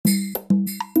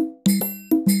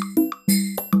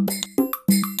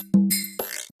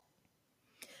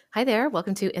Hi there.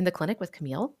 Welcome to In the Clinic with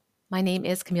Camille. My name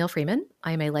is Camille Freeman.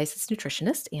 I am a licensed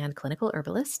nutritionist and clinical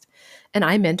herbalist, and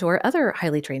I mentor other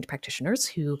highly trained practitioners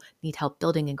who need help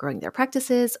building and growing their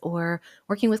practices or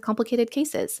working with complicated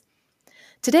cases.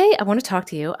 Today, I want to talk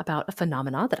to you about a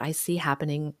phenomena that I see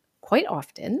happening quite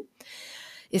often,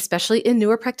 especially in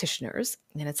newer practitioners,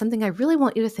 and it's something I really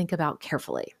want you to think about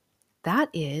carefully. That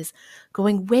is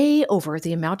going way over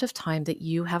the amount of time that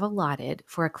you have allotted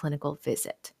for a clinical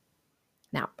visit.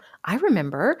 Now, I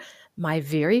remember my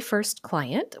very first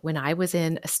client when I was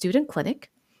in a student clinic,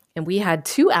 and we had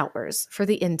 2 hours for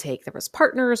the intake. There was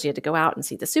partners, you had to go out and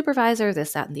see the supervisor,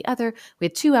 this, that, and the other. We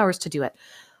had 2 hours to do it.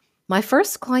 My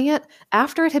first client,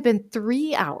 after it had been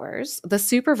 3 hours, the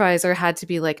supervisor had to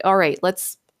be like, all right,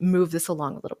 let's move this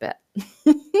along a little bit.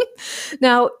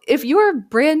 Now, if you're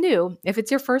brand new, if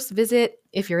it's your first visit,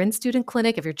 if you're in student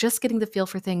clinic, if you're just getting the feel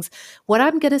for things, what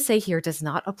I'm going to say here does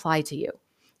not apply to you.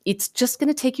 It's just going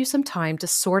to take you some time to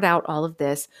sort out all of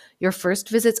this. Your first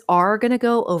visits are going to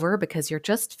go over because you're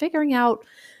just figuring out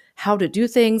how to do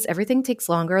things. Everything takes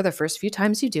longer the first few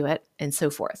times you do it, and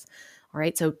so forth. All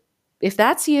right. So if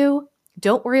that's you,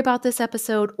 don't worry about this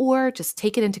episode or just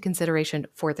take it into consideration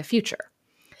for the future.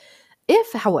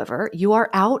 If, however, you are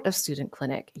out of student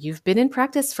clinic, you've been in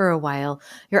practice for a while,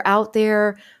 you're out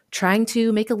there trying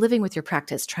to make a living with your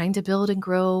practice, trying to build and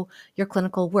grow your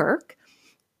clinical work,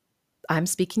 I'm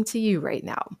speaking to you right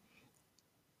now.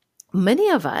 Many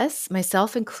of us,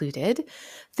 myself included,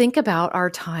 think about our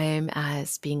time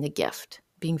as being a gift,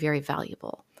 being very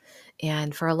valuable.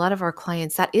 And for a lot of our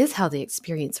clients, that is how they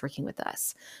experience working with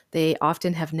us. They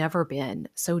often have never been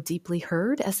so deeply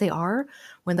heard as they are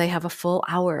when they have a full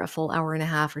hour and a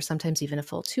half, or sometimes even a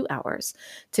full 2 hours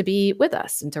to be with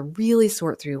us and to really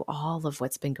sort through all of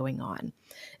what's been going on.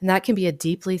 And that can be a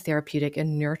deeply therapeutic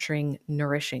and nurturing,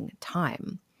 nourishing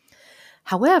time.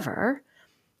 However,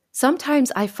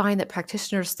 sometimes I find that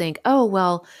practitioners think, oh,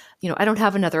 well, I don't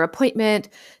have another appointment,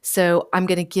 so I'm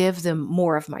going to give them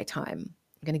more of my time.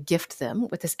 I'm going to gift them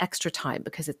with this extra time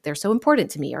because they're so important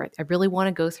to me, or I really want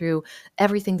to go through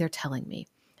everything they're telling me.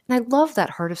 And I love that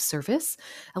heart of service.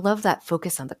 I love that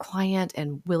focus on the client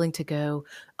and willing to go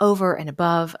over and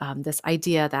above this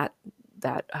idea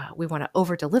that we want to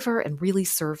over deliver and really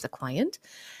serve the client.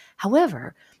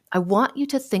 However, I want you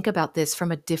to think about this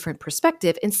from a different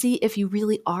perspective and see if you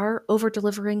really are over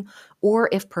delivering or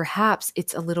if perhaps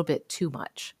it's a little bit too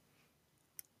much.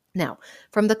 Now,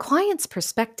 from the client's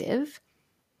perspective,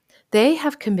 they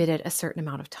have committed a certain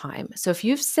amount of time. So if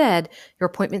you've said your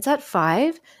appointment's at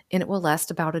 5 and it will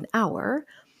last about an hour,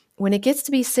 when it gets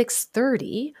to be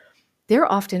 6:30,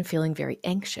 they're often feeling very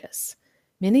anxious.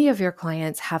 Many of your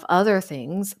clients have other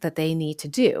things that they need to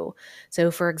do.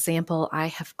 So, for example, I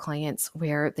have clients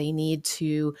where they need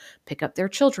to pick up their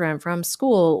children from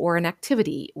school or an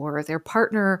activity, or their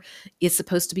partner is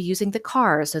supposed to be using the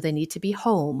car, so they need to be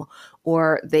home,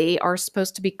 or they are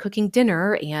supposed to be cooking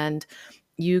dinner, and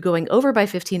you going over by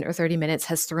 15 or 30 minutes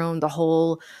has thrown the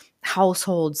whole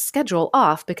household schedule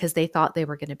off because they thought they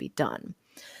were going to be done.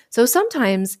 So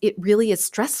sometimes it really is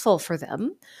stressful for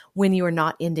them when you are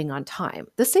not ending on time.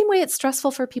 The same way it's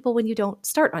stressful for people when you don't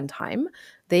start on time.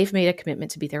 They've made a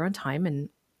commitment to be there on time, and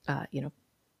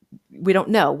we don't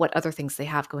know what other things they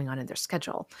have going on in their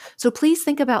schedule. So please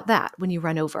think about that when you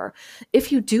run over.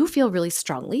 If you do feel really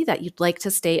strongly that you'd like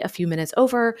to stay a few minutes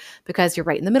over because you're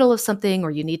right in the middle of something,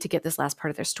 or you need to get this last part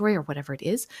of their story, or whatever it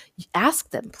is,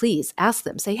 ask them, please ask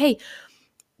them. Say, hey,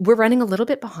 we're running a little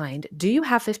bit behind. Do you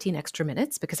have 15 extra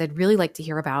minutes? Because I'd really like to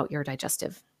hear about your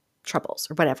digestive troubles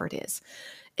or whatever it is.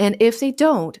 And if they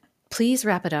don't, please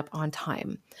wrap it up on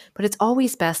time. But it's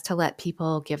always best to let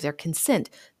people give their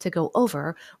consent to go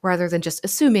over rather than just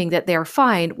assuming that they're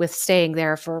fine with staying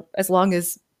there for as long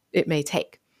as it may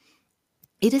take.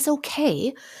 It is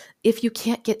okay if you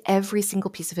can't get every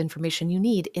single piece of information you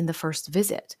need in the first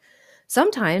visit.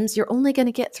 Sometimes you're only going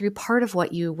to get through part of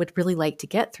what you would really like to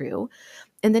get through,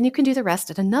 and then you can do the rest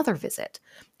at another visit.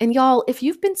 And y'all, if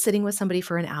you've been sitting with somebody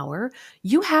for an hour,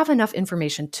 you have enough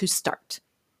information to start.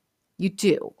 You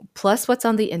do, plus what's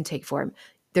on the intake form.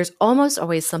 There's almost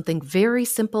always something very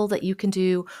simple that you can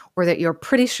do or that you're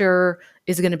pretty sure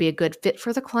is going to be a good fit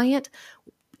for the client,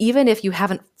 even if you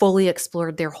haven't fully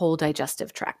explored their whole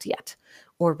digestive tract yet,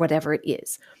 or whatever it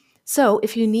is. So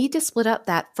if you need to split up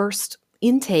that first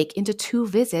intake into 2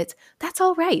 visits, that's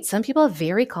all right. Some people have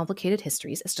very complicated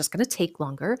histories. It's just going to take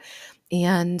longer.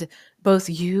 And both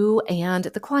you and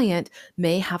the client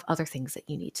may have other things that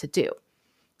you need to do.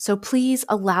 So please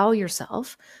allow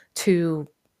yourself to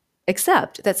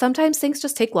accept that sometimes things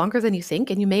just take longer than you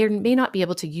think, and you may or may not be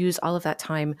able to use all of that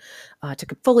time to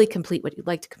fully complete what you'd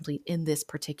like to complete in this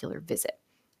particular visit.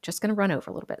 just going to run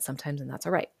over a little bit sometimes, and that's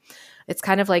all right. It's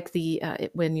kind of like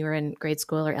when you're in grade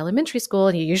school or elementary school,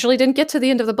 and you usually didn't get to the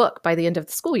end of the book by the end of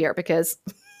the school year because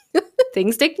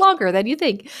things take longer than you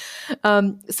think.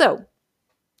 So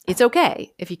it's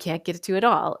okay if you can't get to it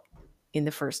all in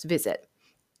the first visit.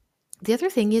 The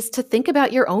other thing is to think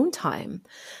about your own time.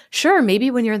 Sure, maybe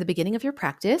when you're in the beginning of your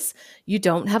practice, you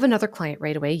don't have another client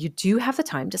right away. You do have the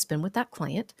time to spend with that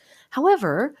client.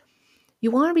 However,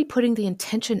 you want to be putting the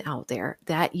intention out there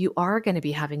that you are going to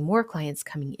be having more clients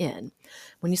coming in.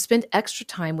 When you spend extra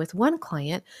time with one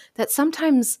client, that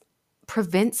sometimes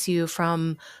prevents you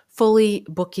from fully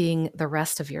booking the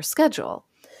rest of your schedule,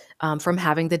 from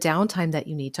having the downtime that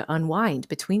you need to unwind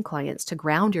between clients, to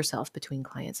ground yourself between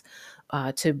clients,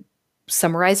 to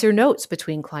summarize your notes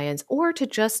between clients, or to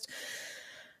just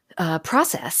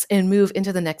process and move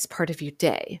into the next part of your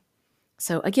day.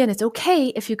 So again, it's okay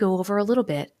if you go over a little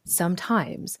bit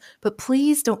sometimes, but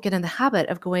please don't get in the habit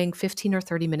of going 15 or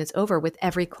 30 minutes over with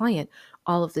every client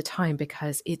all of the time,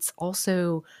 because it's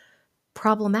also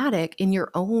problematic in your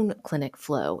own clinic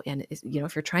flow. And if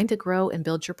you're trying to grow and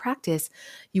build your practice,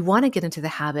 you want to get into the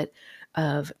habit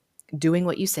of doing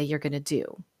what you say you're going to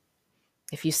do.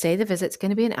 If you say the visit's going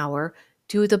to be an hour,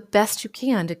 do the best you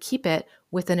can to keep it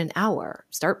within an hour.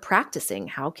 Start practicing.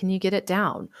 How can you get it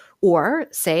down? Or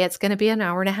say it's going to be an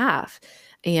hour and a half,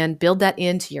 and build that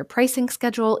into your pricing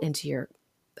schedule, into your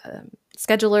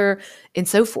scheduler, and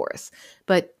so forth.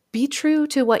 But be true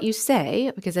to what you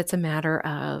say, because it's a matter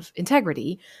of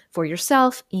integrity for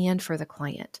yourself and for the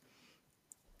client.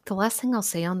 The last thing I'll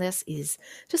say on this is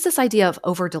just this idea of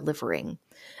over-delivering.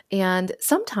 And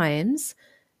sometimes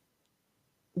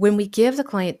when we give the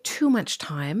client too much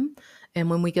time, and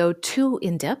when we go too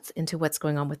in depth into what's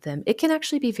going on with them, it can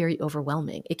actually be very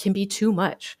overwhelming. It can be too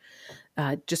much,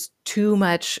 just too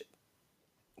much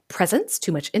presence,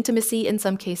 too much intimacy in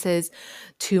some cases,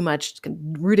 too much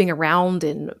rooting around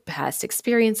in past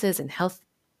experiences and health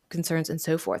concerns and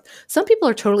so forth. Some people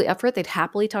are totally up for it. They'd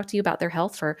happily talk to you about their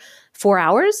health for 4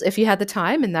 hours if you had the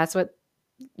time, and that's what,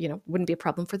 wouldn't be a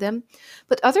problem for them.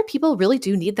 But other people really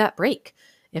do need that break.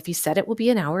 If you said it will be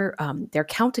an hour, they're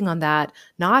counting on that,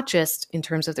 not just in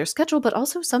terms of their schedule, but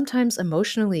also sometimes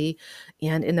emotionally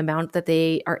and in the amount that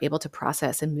they are able to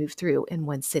process and move through in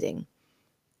one sitting.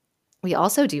 We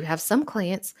also do have some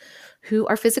clients who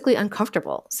are physically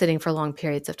uncomfortable sitting for long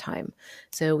periods of time.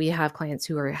 So we have clients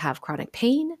who have chronic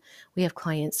pain. We have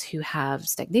clients who have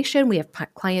stagnation. We have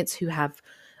clients who have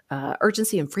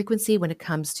urgency and frequency when it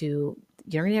comes to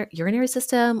urinary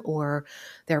system or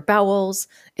their bowels,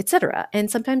 etc. And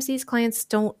sometimes these clients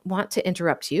don't want to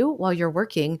interrupt you while you're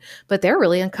working, but they're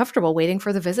really uncomfortable waiting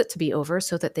for the visit to be over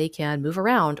so that they can move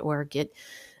around or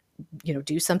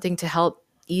do something to help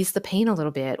ease the pain a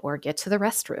little bit or get to the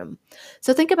restroom.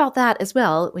 So think about that as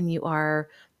well when you are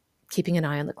keeping an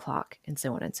eye on the clock and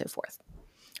so on and so forth.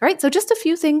 All right, so just a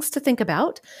few things to think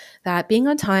about. That being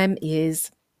on time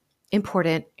is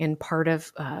important and part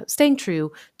of staying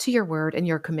true to your word and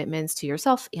your commitments to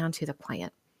yourself and to the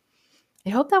client. I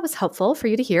hope that was helpful for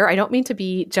you to hear. I don't mean to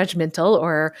be judgmental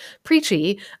or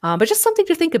preachy, but just something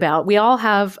to think about. We all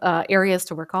have areas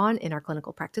to work on in our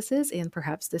clinical practices, and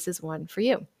perhaps this is one for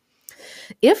you.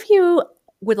 If you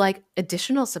would like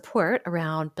additional support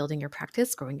around building your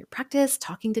practice, growing your practice,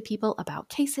 talking to people about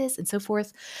cases and so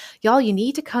forth, y'all, you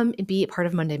need to come and be a part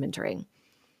of Monday Mentoring.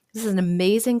 This is an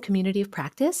amazing community of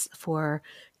practice for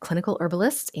clinical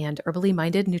herbalists and herbally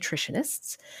minded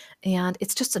nutritionists. And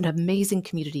it's just an amazing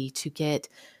community to get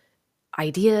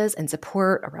ideas and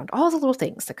support around all the little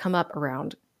things that come up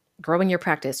around growing your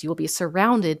practice. You will be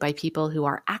surrounded by people who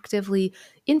are actively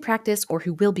in practice or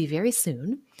who will be very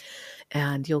soon.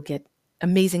 And you'll get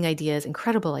amazing ideas,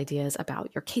 incredible ideas about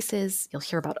your cases. You'll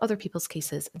hear about other people's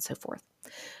cases and so forth.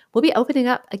 We'll be opening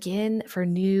up again for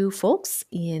new folks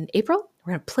in April.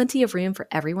 We're going to have plenty of room for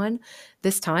everyone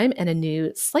this time and a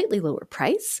new, slightly lower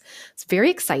price. It's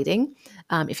very exciting.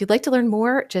 If you'd like to learn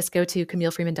more, just go to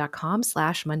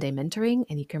CamilleFreeman.com/Monday Mentoring,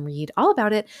 and you can read all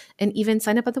about it and even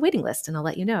sign up on the waiting list. And I'll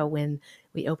let you know when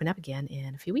we open up again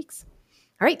in a few weeks.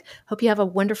 All right. Hope you have a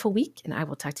wonderful week, and I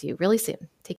will talk to you really soon.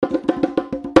 Take care.